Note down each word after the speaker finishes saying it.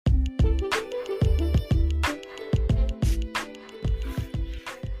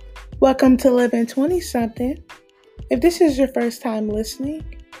Welcome to Living 20 something. If this is your first time listening,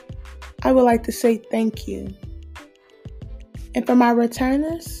 I would like to say thank you. And for my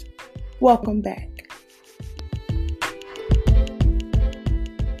returners, welcome back.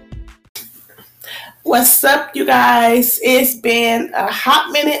 What's up, you guys? It's been a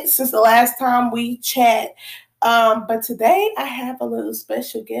hot minute since the last time we chat. But today I have a little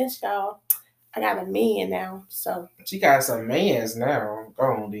special guest, y'all. I got a man now, so. She got some mans now. Go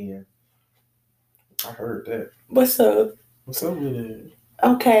on then. I heard that. What's up? What's up with it?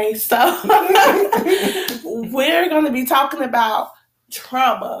 Okay, so we're going to be talking about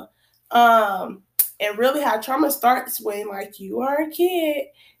trauma. And really how trauma starts when, you are a kid.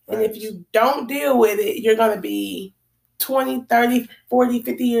 And if you don't deal with it, you're going to be 20, 30, 40,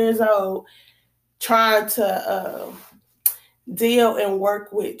 50 years old trying to deal and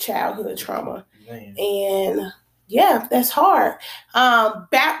work with childhood trauma. Man. And yeah, that's hard.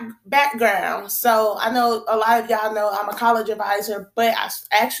 Background. So I know a lot of y'all know I'm a college advisor, but I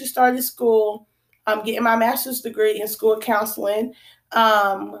actually started school. I'm getting my master's degree in school counseling.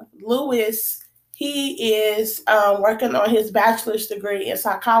 Lewis, he is working on his bachelor's degree in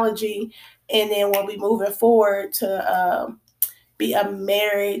psychology, and then we'll be moving forward to be a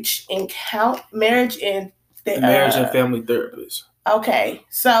marriage and family therapist. Okay,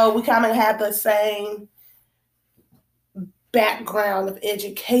 so we kind of have the same background of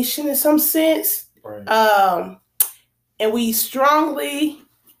education in some sense. Right. And we strongly,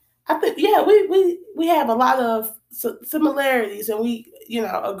 I think, we have a lot of similarities, and we,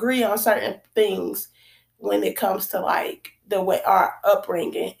 agree on certain things when it comes to the way our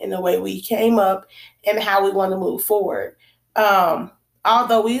upbringing and the way we came up and how we want to move forward.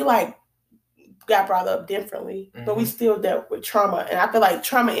 Although we got brought up differently, but we still dealt with trauma, and I feel like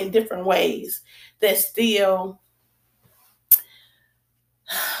trauma in different ways that still,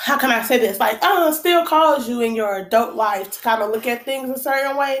 how can I say this? Still cause you in your adult life to kind of look at things a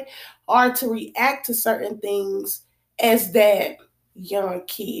certain way or to react to certain things as that young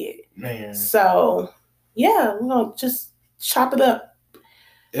kid. Man. So, yeah, we're going to just chop it up.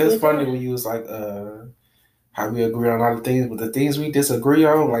 It's funny when you was how we agree on a lot of things, but the things we disagree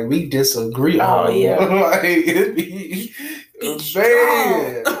on, we disagree on. Oh, yeah. It'd be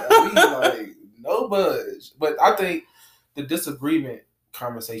bad. No budge. But I think the disagreement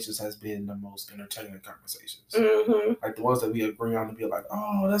conversations has been the most entertaining conversations. Mm-hmm. The ones that we agree on to be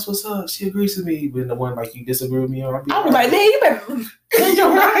oh, that's what's up. She agrees with me. But the one you disagree with me on, I'll be man, you better change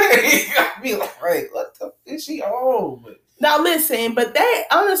your mind. I'll be what the is she on? But now listen, but that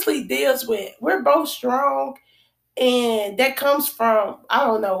honestly deals with, we're both strong, and that comes from, I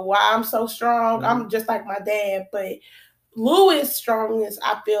don't know why I'm so strong. Mm-hmm. I'm just like my dad, but Louis' strongness,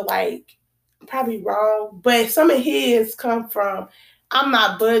 I feel probably wrong, but some of his come from, I'm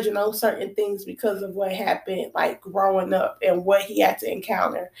not budging on certain things because of what happened, growing up and what he had to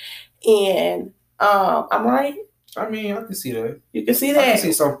encounter. And I'm right. I mean, I can see that. You can see that. I can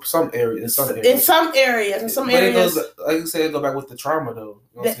see some areas. In some areas. But it goes, like you said, go back with the trauma though.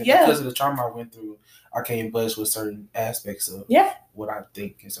 You know yeah. Because of the trauma I went through, I can't budge with certain aspects of what I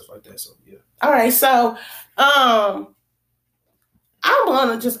think and stuff like that. So yeah. All right. So I'm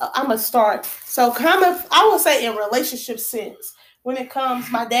gonna start. So kind of, I would say in relationship sense. When it comes,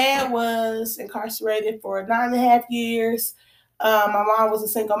 my dad was incarcerated for 9.5 years. My mom was a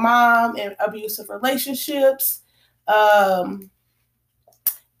single mom in abusive relationships. But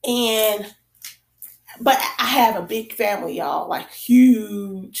I have a big family, y'all,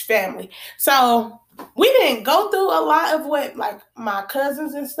 huge family. So we didn't go through a lot of what my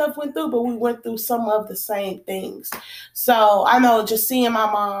cousins and stuff went through, but we went through some of the same things. So I know just seeing my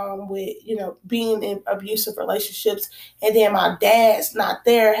mom with, being in abusive relationships, and then my dad's not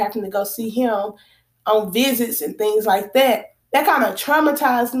there, having to go see him on visits and things like that, that kind of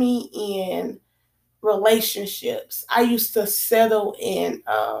traumatized me in relationships. I used to settle and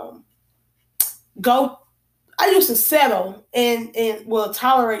will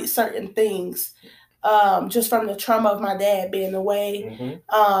tolerate certain things just from the trauma of my dad being away.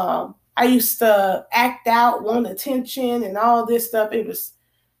 Mm-hmm. I used to act out, want attention, and all this stuff. It was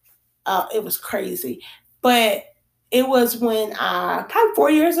crazy. But it was when probably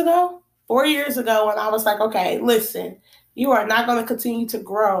 4 years ago, when I was okay, listen, you are not going to continue to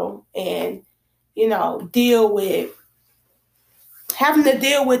grow and, having to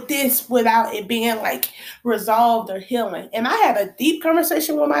deal with this without it being resolved or healing. And I had a deep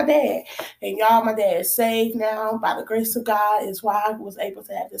conversation with my dad. And y'all, my dad is saved now by the grace of God, is why I was able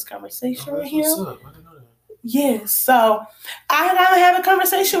to have this conversation with him. What's up? I didn't know that. Yes. So I gotta have a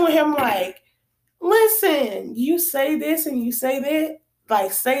conversation with him listen, you say this and you say that,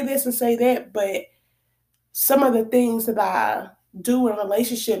 like say this and say that, but some of the things that I do in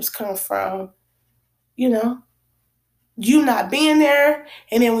relationships come from, you know, you not being there,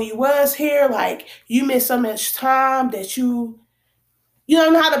 and then when you was here, like you missed so much time that you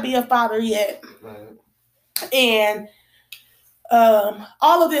don't know how to be a father yet, Right. and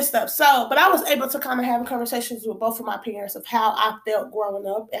all of this stuff. So, but I was able to kind of have conversations with both of my parents of how I felt growing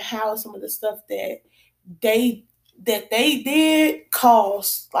up and how some of the stuff that they did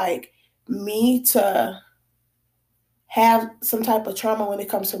caused like me to have some type of trauma when it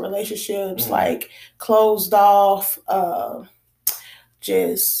comes to relationships, like closed off,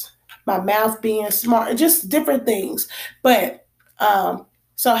 just my mouth being smart, just different things. But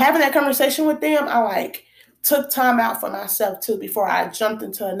so having that conversation with them, I like took time out for myself too before I jumped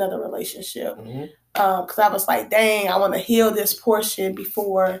into another relationship. Because I was like, dang, I want to heal this portion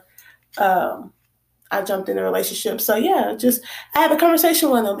before I jumped in a relationship. So yeah, just I had a conversation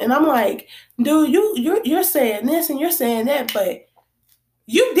with them, and I'm like, dude, you're saying this and you're saying that, but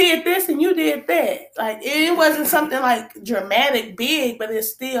you did this and you did that. Like it wasn't something like dramatic, big, but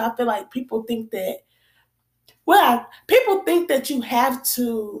it's still. I feel like people think that. Well, people think that you have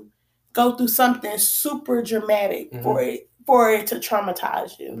to go through something super dramatic for it to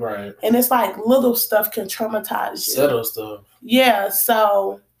traumatize you. Right. And it's like little stuff can traumatize you. Subtle stuff. Yeah.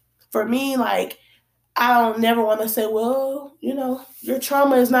 So for me, like I don't never want to say, well, you know, your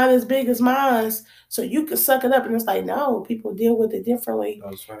trauma is not as big as mine, so you can suck it up. And it's like, no, people deal with it differently.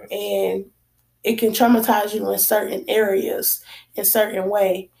 That's right. And it can traumatize you in certain areas, in certain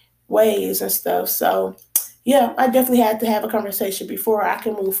ways and stuff. So yeah, I definitely had to have a conversation before I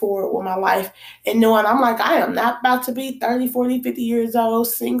can move forward with my life. And knowing I'm like, I am not about to be 30, 40, 50 years old,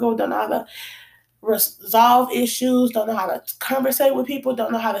 single, don't know how to resolve issues, don't know how to conversate with people,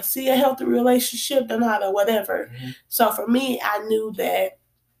 don't know how to see a healthy relationship, don't know how to whatever. So for me, I knew that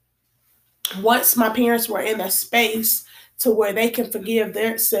once my parents were in a space to where they can forgive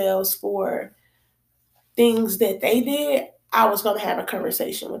themselves for things that they did, I was going to have a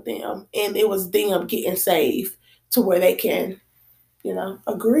conversation with them. And it was them getting saved to where they can, you know,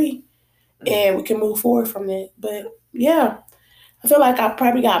 agree and we can move forward from that. But yeah, I feel like I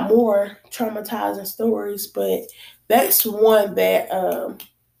probably got more traumatizing stories, but that's one that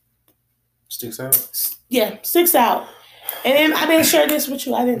sticks out. Yeah, sticks out. And then I didn't share this with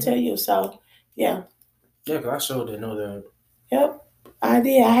you. I didn't tell you. So yeah. Yeah, because I sure didn't know that. Yep, I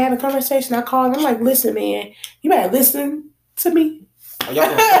did. I had a conversation. I called. I'm like, listen, man, you better listen to me. Oh, y'all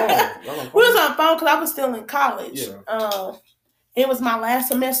on phone. We was on phone because I was still in college. Yeah. It was my last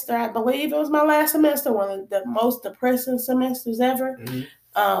semester. I believe it was my last semester, one of the most depressing semesters ever.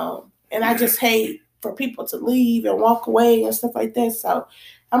 And I just hate for people to leave and walk away and stuff like that. So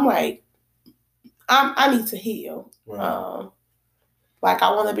I'm like, I need to heal. Right. Like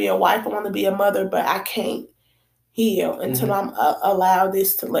I want to be a wife, I want to be a mother, but I can't heal until I'm allow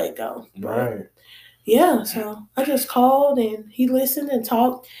this to let go. Right. Yeah, so I just called and he listened and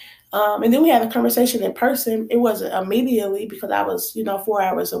talked. And then we had a conversation in person. It wasn't immediately because I was, 4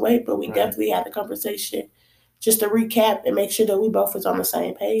 hours away, but we definitely had a conversation just to recap and make sure that we both was on the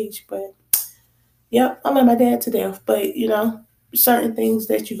same page. But yeah, I love my dad to death. But, certain things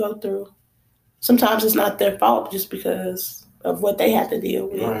that you go through, sometimes it's not their fault just because of what they have to deal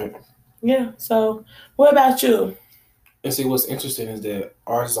with. Right. Yeah. So what about you? And see, what's interesting is that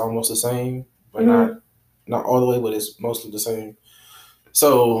ours is almost the same, but not all the way, but it's mostly the same.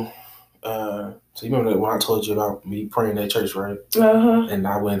 So you remember when I told you about me praying at church, right? And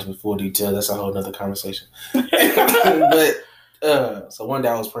I went into full detail. That's a whole nother conversation. But so one day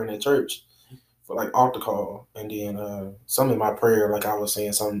I was praying at church for like altar call, and then something in my prayer, like I was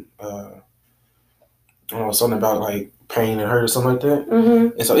saying something, something about like pain and hurt or something like that.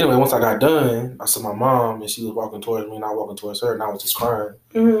 And so anyway, once I got done, I saw my mom, and she was walking towards me, and I was walking towards her, and I was just crying.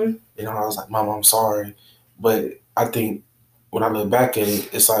 I was like, "Mom, I'm sorry," but I think when I look back at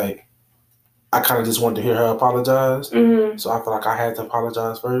it, it's like I kind of just wanted to hear her apologize. So I feel like I had to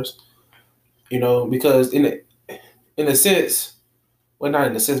apologize first, because in a sense, well, not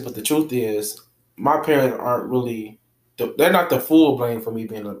in a sense, but the truth is, my parents aren't really, they're not the full blame for me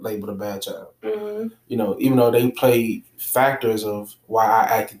being labeled a bad child. Even though they played factors of why I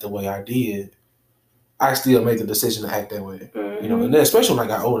acted the way I did, I still made the decision to act that way. And then especially when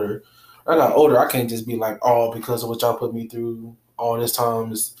I got older. I can't just be like, oh, because of what y'all put me through all this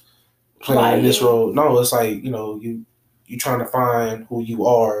time is playing in this role. No, it's like, you trying to find who you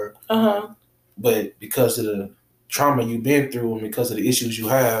are, but because of the trauma you've been through and because of the issues you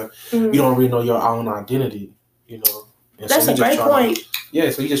have, you don't really know your own identity, And that's a great point.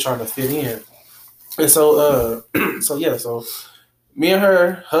 So you're just trying to fit in. And so, so Me and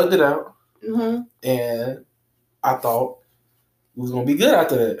her hugged it out, mm-hmm. and I thought it was gonna be good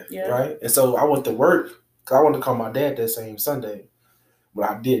after that, right? And so I went to work because I wanted to call my dad that same Sunday, but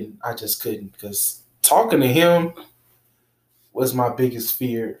I didn't. I just couldn't because talking to him was my biggest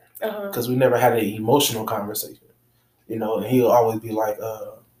fear because we never had an emotional conversation, you know. And he'll always be like,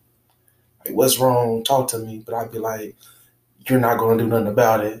 "What's wrong? Talk to me." But I'd be like, "You're not gonna do nothing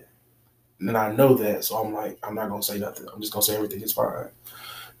about it," and I know that, so I'm like, I'm not gonna say nothing. I'm just gonna say everything is fine.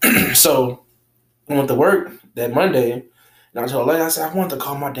 So I went to work that Monday, and I told her, I said, I wanted to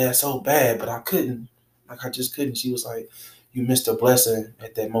call my dad so bad, but I couldn't. Like, I just couldn't. She was like, you missed a blessing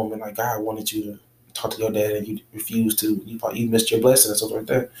at that moment. Like, God wanted you to talk to your dad, and you refused to. You missed your blessing and stuff like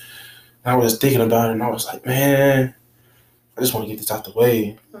that. And I was thinking about it, and I was like, man, I just want to get this out the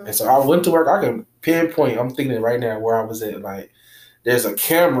way. Mm-hmm. And so I went to work. I can pinpoint, I'm thinking right now where I was at. Like, there's a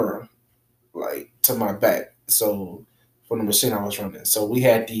camera, like, to my back. So, from the machine I was running. So, we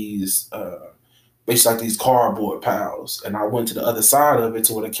had these, basically like these cardboard piles. And I went to the other side of it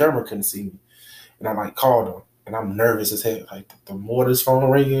to where the camera couldn't see me. And I, like, called him. And I'm nervous as hell. Like, the more this phone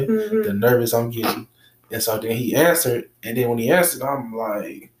ringing, mm-hmm. the nervous I'm getting. And so then he answered. And then when he answered, I'm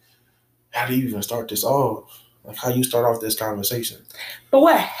like, how do you even start this off? Like, how you start off this conversation? But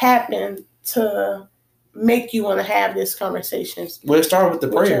what happened to make you want to have this conversation? Well, it started with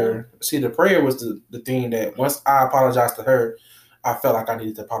the prayer. See, the prayer was the thing that once I apologized to her, I felt like I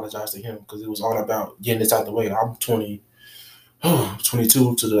needed to apologize to him because it was all about getting this out the way. I'm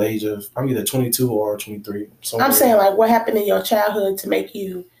 22 to the age of, I'm either 22 or 23. I'm saying, like, what happened in your childhood to make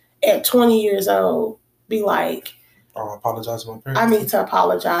you, at 20 years old, be like, I apologize to my parents? I need to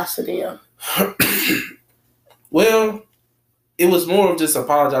apologize to them. Well, it was more of just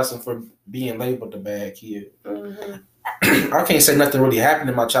apologizing for being labeled a bad kid. Mm-hmm. I can't say nothing really happened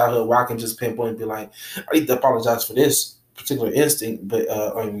in my childhood where I can just pinpoint and be like, I need to apologize for this particular instinct, but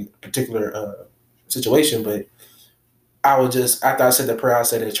particular situation. But I was just, after I said the prayer I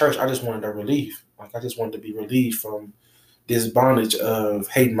said at church, I just wanted a relief. Like, I just wanted to be relieved from this bondage of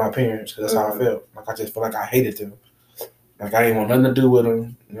hating my parents. That's how I felt. Like, I just felt like I hated them. Like, I didn't want nothing to do with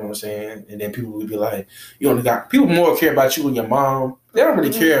them. You know what I'm saying? And then people would be like, you only got, people more care about you and your mom. They don't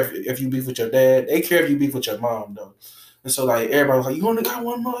really care if you beef with your dad. They care if you beef with your mom, though. And so, like, everybody was like, you only got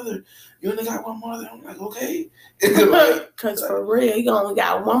one mother. You only got one mother. I'm like, okay. Because for real, you only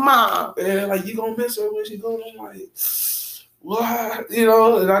got one mom. And like, you gonna miss her when she goes. I'm like, what? You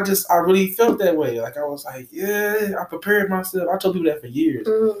know, and I really felt that way. Like, I was like, yeah, I prepared myself. I told people that for years.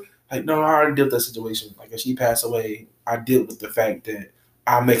 Mm-hmm. Like, no, I already dealt with that situation. Like, if she passed away, I dealt with the fact that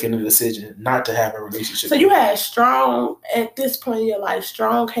I'm making a decision not to have a relationship. So you had strong, at this point in your life,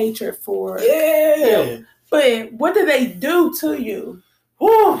 strong hatred for them. But what did they do to you?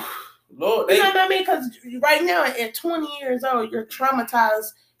 Whew, Lord, you know what I mean? Because right now, at 20 years old, you're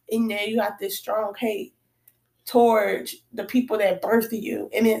traumatized, and then you got this strong hate towards the people that birthed you.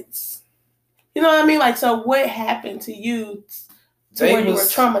 And it's, you know what I mean? Like, so what happened to you where you were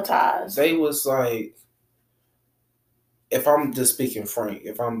traumatized? They was like, if I'm just speaking frank,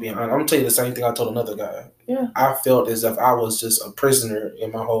 if I'm being honest, I'm going to tell you the same thing I told another guy. Yeah. I felt as if I was just a prisoner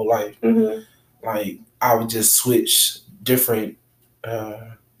in my whole life. Mm-hmm. Like, I would just switch different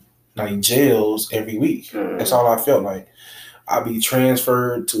like jails every week. Mm-hmm. That's all I felt like. I'd be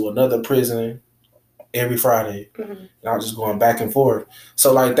transferred to another prison every Friday. Mm-hmm. And I was just going back and forth.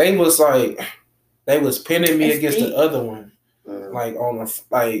 So, like, they was pinning me against the other one. Mm-hmm. Like,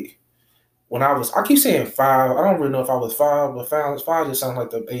 when I keep saying 5. I don't really know if I was 5, but 5 just sounds like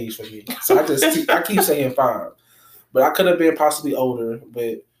the age for me. So I keep saying 5. But I could have been possibly older.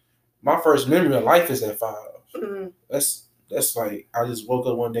 But my first memory of life is at 5. Mm-hmm. That's like, I just woke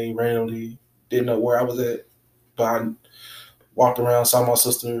up one day randomly, didn't know where I was at. But I walked around, saw my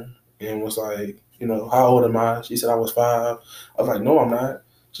sister, and was like, you know, how old am I? She said I was 5. I was like, no, I'm not.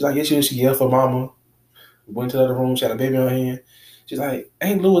 She's like, yes, you is. She yelled for mama. We went to the other room. She had a baby on her hand. She's like,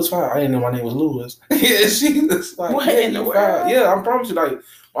 ain't Louis 5? I didn't know my name was Louis. Yeah, she was like, what in the world? 5. Yeah, I promise you, like,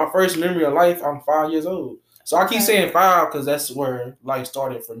 my first memory of life, I'm 5 years old. So I keep saying 5 because that's where life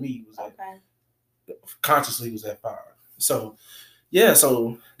started for me. Was like, consciously was at 5. So, yeah,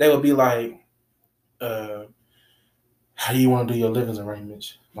 so they would be like, how do you want to do your living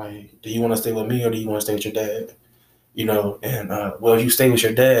arrangements? Like, do you want to stay with me or do you want to stay with your dad? You know, and, well, if you stay with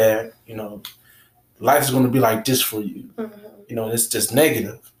your dad, you know, life is going to be like this for you. Mm-hmm. You know, it's just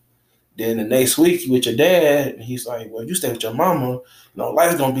negative. Then the next week you with your dad, and he's like, well, you stay with your mama, you know,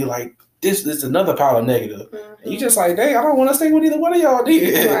 life's going to be like this. This is another pile of negative. Mm-hmm. And you just like, dang, I don't want to stay with either one of y'all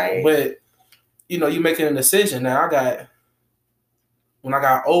did. Right. But, you know, you making a decision. Now, when I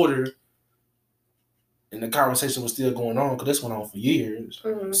got older, and the conversation was still going on because this went on for years.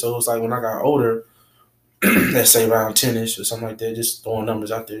 Mm-hmm. So it's like when I got older, let's say around 10-ish or something like that, just throwing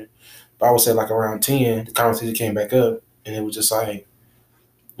numbers out there. But I would say like around 10, the conversation came back up, and it was just like,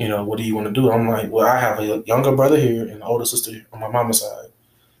 you know, what do you want to do? I'm like, well, I have a younger brother here and an older sister on my mama's side.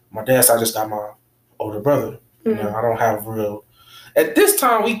 My dad's side, I just got my older brother. Mm-hmm. You know, I don't have real. At this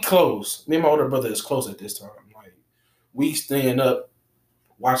time, we close. Me and my older brother is close at this time. Like, we staying up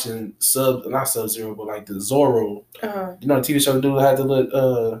watching not Sub-Zero, but like the Zorro. Uh-huh. You know the TV show the dude had the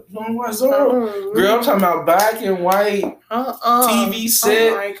little, you know what, Zorro? Uh-huh. Girl, I'm talking about black and white TV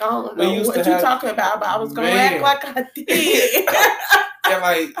set. I don't know what you talking about, but I was going to act like I did. And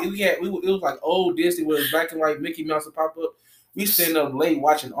like, it was like old Disney with black and white Mickey Mouse to pop up. We staying up late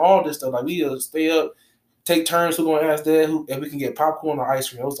watching all this stuff. Like, we stay up, take turns who going to ask dad if we can get popcorn or ice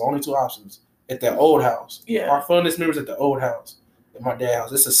cream. Those are the only two options at that old house. Yeah. Our funnest memories at the old house. At my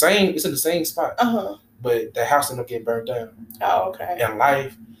dad's house. It's in the same spot. Uh-huh. But the house ended up getting burned down. Oh, okay. And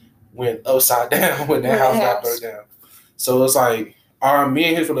life went upside down when that house got burned down. So it's like me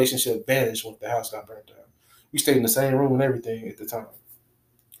and his relationship vanished when the house got burned down. We stayed in the same room and everything at the time.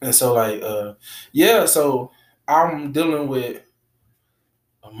 And so so I'm dealing with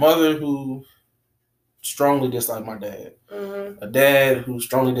a mother who strongly disliked my dad. Mm-hmm. A dad who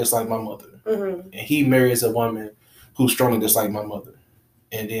strongly disliked my mother. Mm-hmm. And he marries a woman who strongly disliked my mother.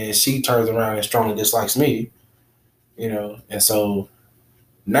 And then she turns around and strongly dislikes me, you know. And so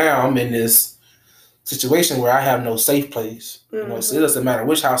now I'm in this situation where I have no safe place. Mm-hmm. You know, so it doesn't matter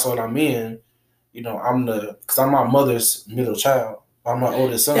which household I'm in, you know, because I'm my mother's middle child. I'm my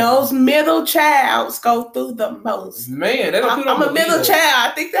oldest son. Those middle childs go through the most. Man, I'm a middle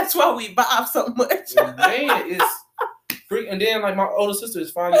child. I think that's why we vibe so much. Man, it's and then like my older sister is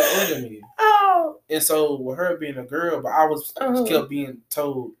 5 years older than me. Oh. And so with her being a girl, but I was kept being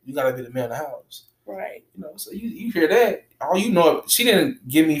told you gotta be the man of the house. Right. You know, so you hear that. All you know, she didn't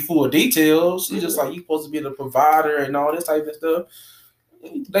give me full details. She's just like, you supposed to be the provider and all this type of stuff.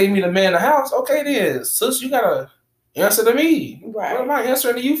 They me the man of the house. Okay then. Sis, you gotta answer to me. Right. What am I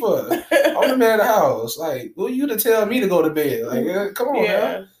answering to you for? I'm the man of the house. Like, who are you to tell me to go to bed? Like, come on,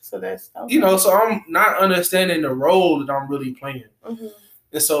 man. So that's okay. You know, so I'm not understanding the role that I'm really playing. Mm-hmm.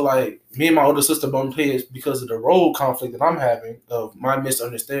 And so, like, me and my older sister bumped heads because of the role conflict that I'm having of my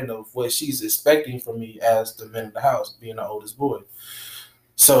misunderstanding of what she's expecting from me as the man of the house, being the oldest boy.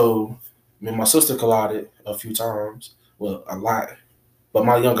 So, me and my sister collided a few times. Well, a lot. But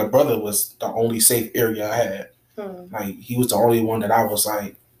my younger brother was the only safe area I had. Like, he was the only one that I was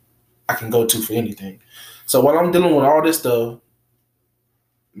like, I can go to for anything. So while I'm dealing with all this stuff,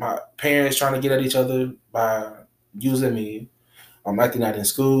 my parents trying to get at each other by using me. I'm acting out in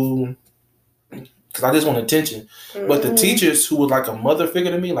school because I just want attention. Mm-hmm. But the teachers who was like a mother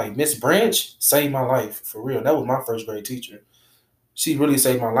figure to me, like Miss Branch, saved my life for real. That was my first grade teacher. She really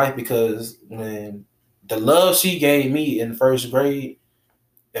saved my life because when the love she gave me in first grade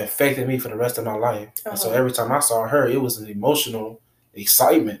affected me for the rest of my life. Uh-huh. And so every time I saw her, it was an emotional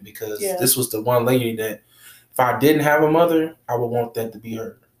excitement because this was the one lady that if I didn't have a mother, I would want that to be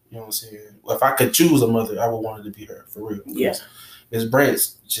her. You know what I'm saying? If I could choose a mother, I would want it to be her, for real. Yeah. Miss Branch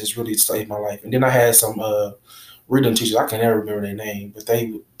just really saved my life. And then I had some reading teachers, I can never remember their name, but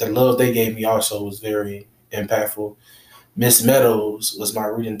the love they gave me also was very impactful. Miss Meadows was my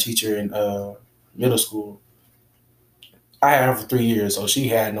reading teacher in middle school. I had her for 3 years, so she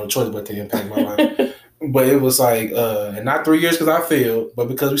had no choice but to impact my life. But it was like, and not 3 years because I failed, but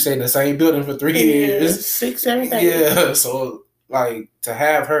because we stayed in the same building for 3 years. 6, 7 days. Yeah, so like to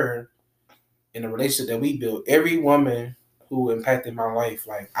have her in the relationship that we built, every woman who impacted my life,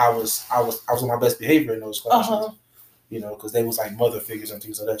 like I was on my best behavior in those classes, you know, because they was like mother figures and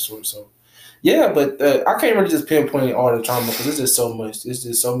things of that sort. So yeah, but I can't really just pinpoint all the trauma because it's just so much. It's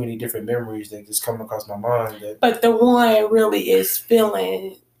just so many different memories that just come across my mind. But the one really is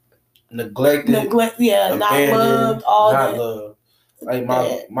feeling neglected, not loved, not loved. Like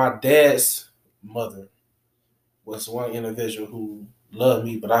my dad's mother was one individual who loved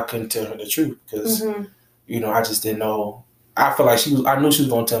me, but I couldn't tell her the truth because you know I just didn't know. I feel like I knew she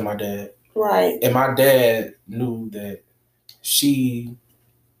was gonna tell my dad, right? And my dad knew that she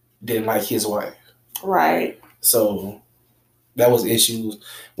didn't like his wife, right? So that was issues.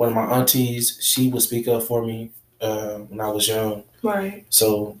 One of my aunties, she would speak up for me when I was young, right?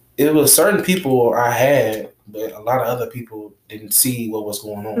 So it was certain people I had, but a lot of other people didn't see what was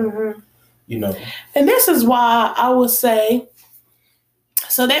going on, you know. And this is why I would say,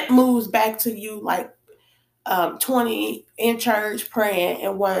 so that moves back to you like 20 in church praying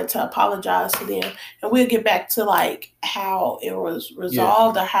and wanting to apologize to them, and we'll get back to like how it was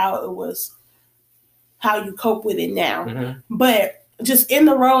resolved or how it was how you cope with it now. But just in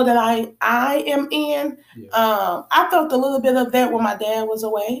the role that I am in, I felt a little bit of that when my dad was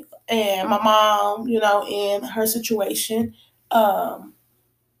away and my mom, in her situation,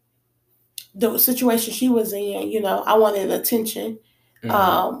 the situation she was in, I wanted attention,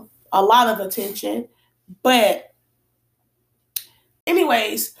 a lot of attention. But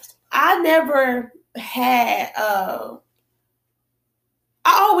anyways, I never had, I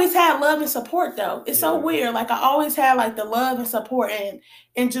always had love and support though. It's so weird. Like I always had like the love and support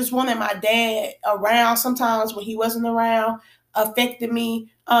and just wanted my dad around sometimes when he wasn't around affected me.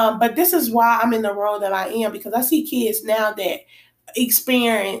 But this is why I'm in the role that I am, because I see kids now that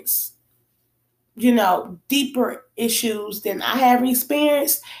experience, deeper issues than I have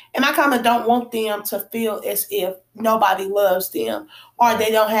experienced. And I kind of don't want them to feel as if nobody loves them or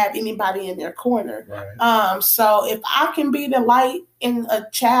they don't have anybody in their corner. Right. So if I can be the light in a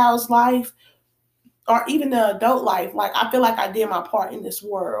child's life or even the adult life, like I feel like I did my part in this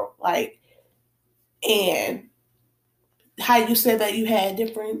world. Like, and how you said that you had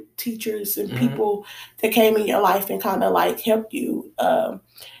different teachers and people that came in your life and kind of like helped you. And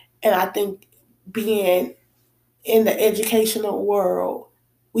I think being in the educational world,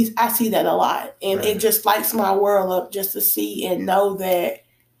 I see that a lot. And it just lights my world up just to see and know that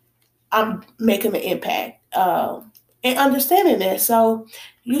I'm making an impact and understanding that. So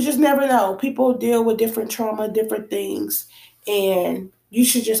you just never know. People deal with different trauma, different things. And you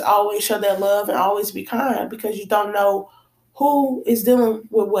should just always show that love and always be kind, because you don't know who is dealing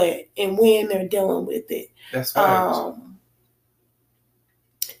with what and when they're dealing with it. That's right.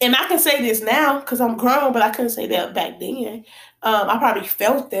 And I can say this now because I'm grown, but I couldn't say that back then. I probably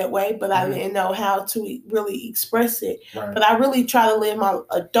felt that way, but I didn't know how to really express it. Right. But I really try to live my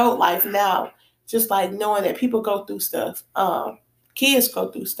adult life now, just like knowing that people go through stuff. Kids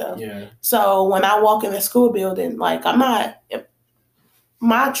go through stuff. Yeah. So when I walk in a school building, like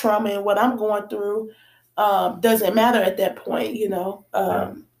my trauma and what I'm going through doesn't matter at that point,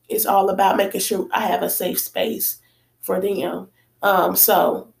 It's all about making sure I have a safe space for them.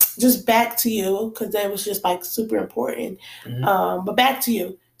 So just back to you, because that was just like super important. But back to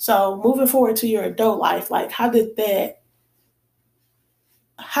you. So moving forward to your adult life, like how did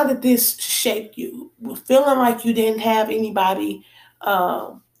this shape you? Feeling like you didn't have anybody.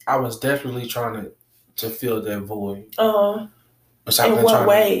 I was definitely trying to fill that void. In what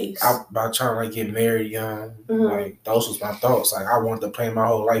ways? By trying to like get married young. Like those was my thoughts. Like I wanted to plan my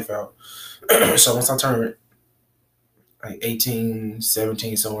whole life out. So once I turned like 18,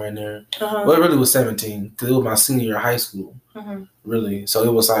 17, somewhere in there. Well, it really was 17 because it was my senior year of high school. Really. So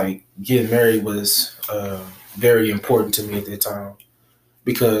it was like getting married was very important to me at that time,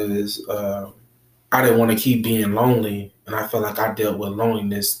 because I didn't want to keep being lonely, and I felt like I dealt with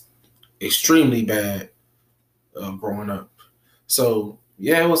loneliness extremely bad growing up. So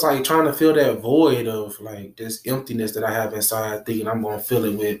yeah, it was like trying to fill that void of like this emptiness that I have inside, thinking I'm gonna fill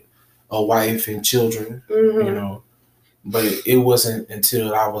it with a wife and children, But it wasn't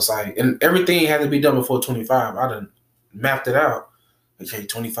until I was like, and everything had to be done before 25. I done mapped it out. Okay,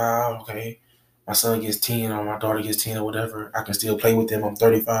 25, okay. My son gets 10 or my daughter gets 10 or whatever. I can still play with them. I'm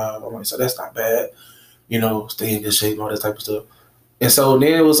 35. I'm like, so that's not bad. Stay in good shape and all that type of stuff. And so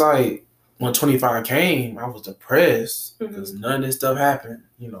then it was like, when 25 came, I was depressed because none of this stuff happened.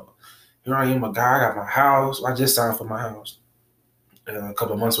 Here I am, a guy, I got my house. I just signed for my house a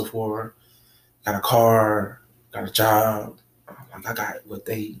couple of months before. Got a car, got a job. Like I got what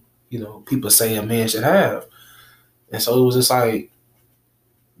they, people say a man should have. And so it was just like,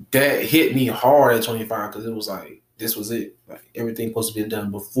 that hit me hard at 25 because it was like, this was it. Like everything supposed to be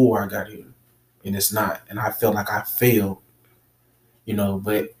done before I got here. And it's not. And I felt like I failed.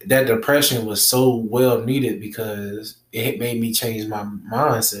 But that depression was so well needed because it made me change my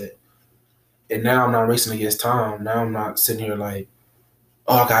mindset. And now I'm not racing against time. Now I'm not sitting here like,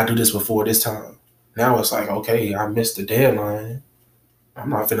 oh, I gotta do this before this time. Now it's like, okay, I missed the deadline. I'm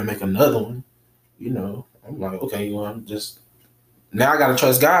not finna make another one. I'm like, okay, well, I'm just, now I gotta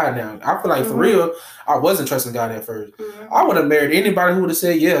trust God now. I feel like for real, I wasn't trusting God at first. I would have married anybody who would have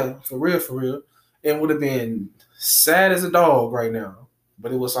said, yeah, for real, and would have been sad as a dog right now.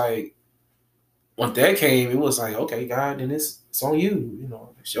 But it was like, once that came, it was like, okay, God, then it's on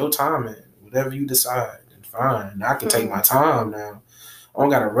you. It's your time, and whatever you decide, and fine. I can take my time now. I don't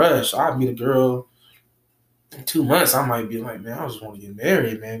gotta rush. I'll meet a girl in 2 months. I might be like, man, I just want to get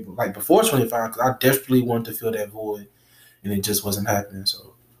married, man. But like before 25, because I desperately wanted to fill that void, and it just wasn't happening.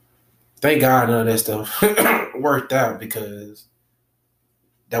 So thank God none of that stuff worked out, because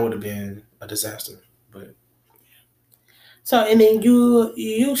that would have been a disaster. But So, and then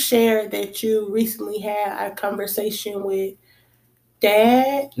you shared that you recently had a conversation with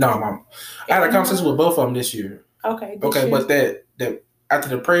Dad. No, Mom. I had a conversation with both of them this year. Okay. Okay, but that after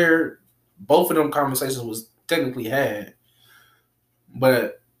the prayer, both of them conversations was technically had,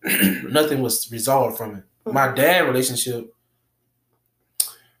 but nothing was resolved from it. Mm-hmm. My dad relationship,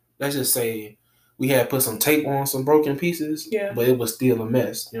 let's just say we had put some tape on some broken pieces, but it was still a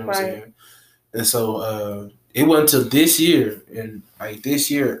mess. You know what I'm saying? And so it wasn't until this year, and like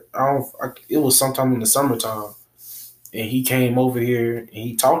this year, it was sometime in the summertime, and he came over here and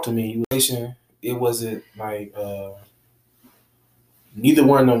he talked to me. It wasn't like neither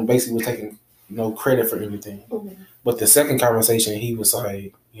one of them basically was taking no credit for anything. Mm-hmm. But the second conversation, he was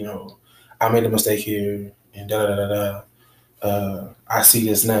like, I made a mistake here, and da da da da. I see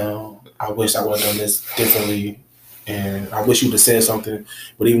this now. I wish I would have done this differently, and I wish you'd have said something.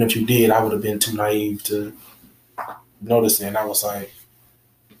 But even if you did, I would have been too naive to notice it. And I was like,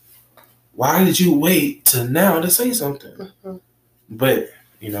 why did you wait till now to say something? Mm-hmm. But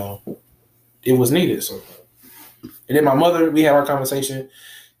it was needed. So, and then my mother, we had our conversation.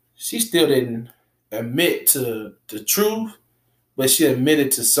 She still didn't admit to the truth, but she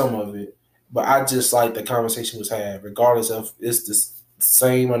admitted to some of it. But I just like the conversation was had, regardless of it's the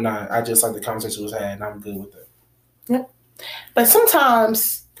same or not. I just like the conversation was had, and I'm good with it. Yep. But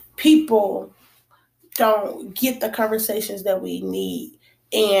sometimes people don't get the conversations that we need.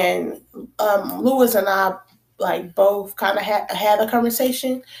 And Lewis and I both kind of had a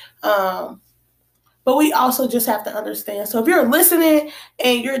conversation. But we also just have to understand. So if you're listening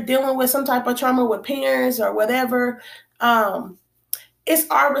and you're dealing with some type of trauma with parents or whatever, it's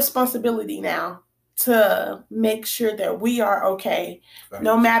our responsibility now to make sure that we are okay. Right.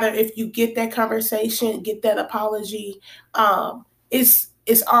 No matter if you get that conversation, get that apology,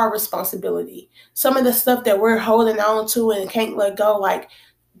 it's our responsibility. Some of the stuff that we're holding on to and can't let go,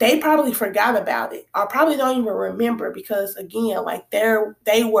 they probably forgot about it or probably don't even remember because, again,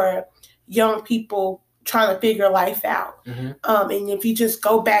 they were young people trying to figure life out. Mm-hmm. And if you just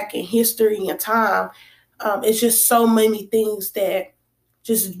go back in history and time, it's just so many things that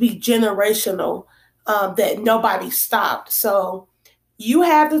just be generational that nobody stopped. So you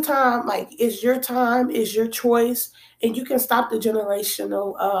have the time, it's your time, it's your choice, and you can stop the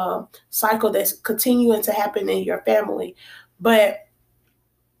generational cycle that's continuing to happen in your family. But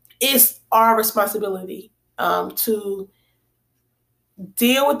it's our responsibility to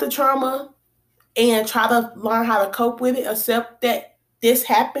deal with the trauma and try to learn how to cope with it, accept that this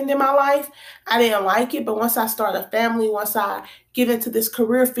happened in my life. I didn't like it, but once I start a family, once I get into this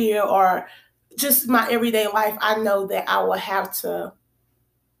career field or just my everyday life, I know that I will have to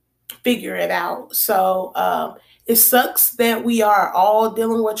figure it out. So it sucks that we are all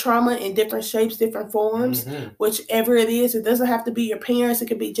dealing with trauma in different shapes, different forms, mm-hmm. whichever it is. It doesn't have to be your parents. It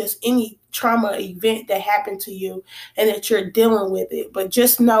could be just any trauma event that happened to you and that you're dealing with it. But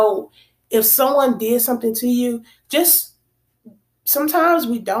just know if someone did something to you, sometimes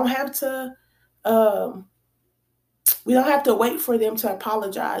we don't have to wait for them to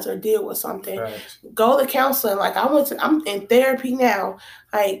apologize or deal with something. Right. Go to counseling. I'm in therapy now.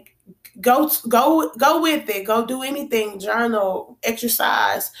 Go with it. Go do anything, journal,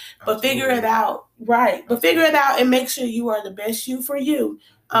 exercise, but Absolutely. Figure it out. Right. But figure it out and make sure you are the best you for you.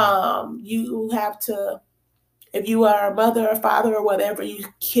 You have to, if you are a mother or father or whatever, you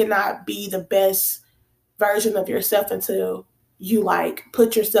cannot be the best version of yourself until you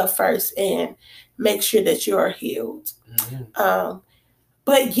put yourself first and make sure that you are healed. Mm-hmm.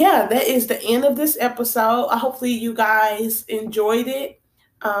 But yeah, that is the end of this episode. Hopefully you guys enjoyed it.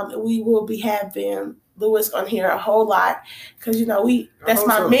 We will be having Lewis on here a whole lot because that's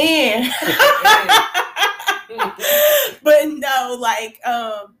my man. But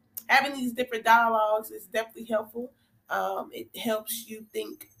no, having these different dialogues is definitely helpful. It helps you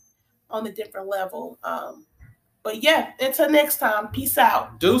think on a different level. But yeah, until next time, peace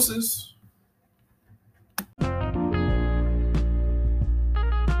out. Deuces.